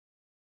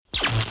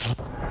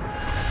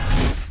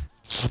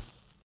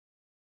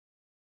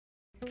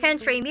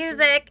Country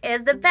music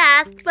is the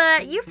best,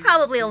 but you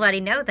probably already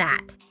know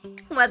that.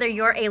 Whether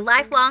you're a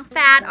lifelong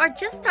fan or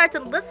just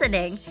started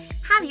listening,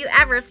 have you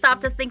ever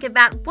stopped to think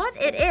about what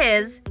it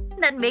is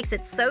that makes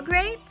it so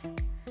great?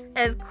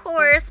 Of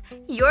course,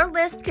 your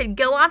list could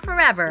go on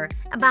forever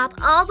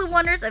about all the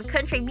wonders of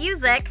country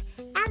music,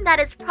 and that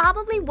is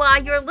probably why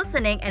you're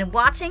listening and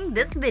watching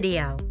this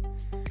video.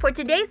 For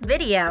today's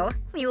video,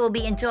 we will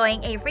be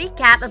enjoying a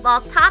recap of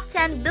all top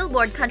 10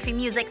 Billboard country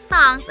music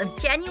songs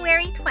of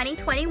January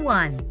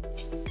 2021.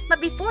 But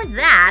before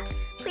that,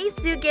 please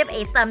do give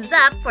a thumbs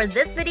up for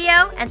this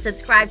video and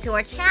subscribe to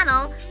our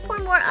channel for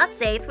more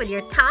updates with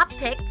your top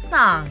picked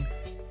songs.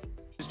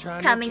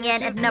 Coming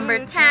in at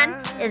number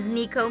 10 is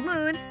Nico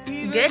Moon's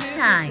Good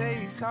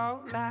Time.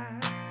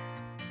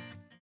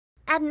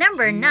 At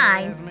number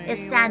 9 is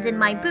Sand in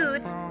My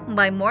Boots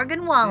by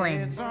Morgan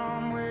Wallen.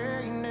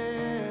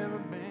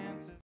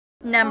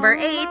 Number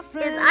 8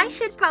 is I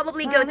Should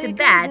Probably Go to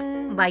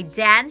Bed by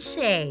Dan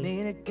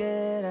Shay.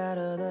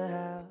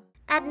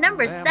 At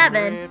number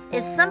 7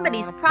 is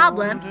Somebody's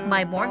Problem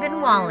by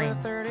Morgan Wallen.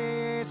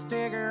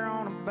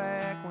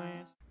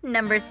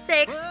 Number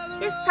 6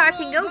 is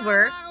Starting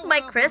Over by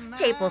Chris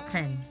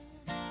Stapleton.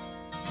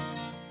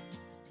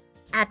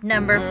 At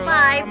number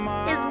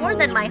 5 is More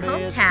Than My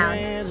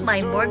Hometown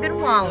by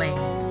Morgan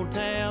Wallen.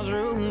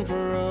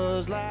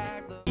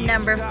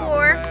 Number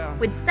 4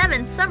 with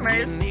 7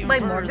 Summers by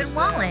Morgan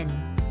Wallen.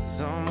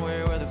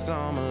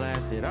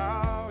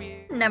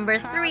 Number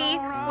 3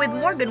 with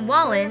Morgan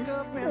Wallen's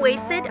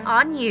Wasted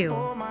on You.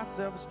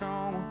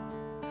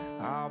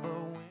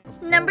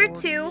 Number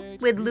 2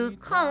 with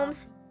Luke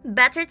Combs'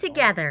 Better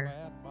Together.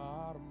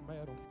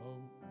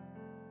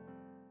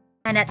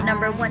 And at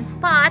number 1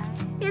 spot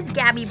is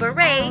Gabby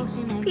Beret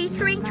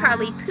featuring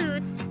Charlie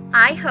Puth's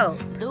I Hope.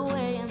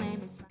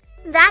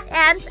 That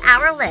ends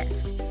our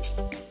list.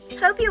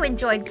 Hope you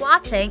enjoyed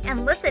watching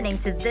and listening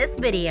to this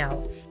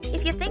video.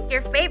 If you think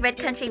your favorite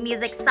country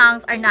music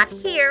songs are not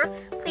here,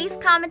 please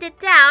comment it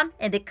down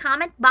in the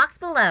comment box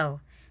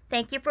below.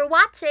 Thank you for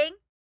watching.